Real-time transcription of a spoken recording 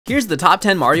Here's the top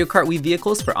 10 Mario Kart Wii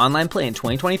vehicles for online play in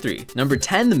 2023. Number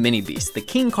 10, the Mini Beast, the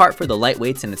king kart for the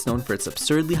lightweights, and it's known for its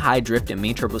absurdly high drift and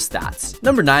main turbo stats.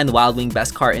 Number 9, the Wild Wing,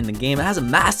 best kart in the game. It has a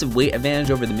massive weight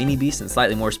advantage over the Mini Beast and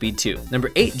slightly more speed too.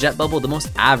 Number 8, Jet Bubble, the most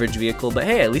average vehicle, but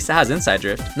hey, at least it has inside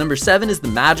drift. Number 7 is the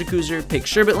Magic Cruiser. Pick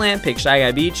Sherbet Land, pick Shy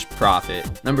Guy Beach,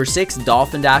 profit. Number 6,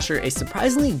 Dolphin Dasher, a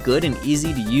surprisingly good and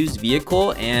easy to use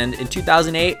vehicle, and in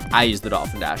 2008, I used the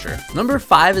Dolphin Dasher. Number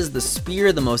 5 is the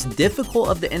Spear, the most difficult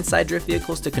of the inside drift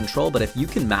vehicles to control, but if you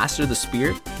can master the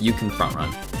Spear, you can front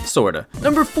run. Sorta.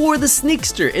 Number 4, the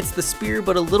Sneakster. It's the Spear,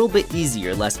 but a little bit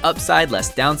easier, less upside,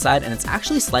 less downside, and it's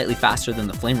actually slightly faster than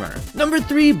the Flame Runner. Number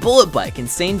 3, Bullet Bike.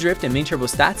 Insane drift and main turbo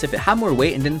stats. If it had more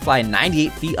weight and didn't fly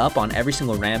 98 feet up on every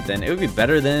single ramp, then it would be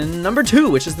better than number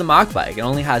 2, which is the Mach Bike. It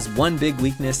only has one big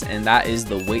weakness, and that is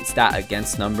the weight stat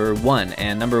against number 1.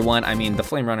 And number 1, I mean, the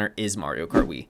Flame Runner is Mario Kart Wii.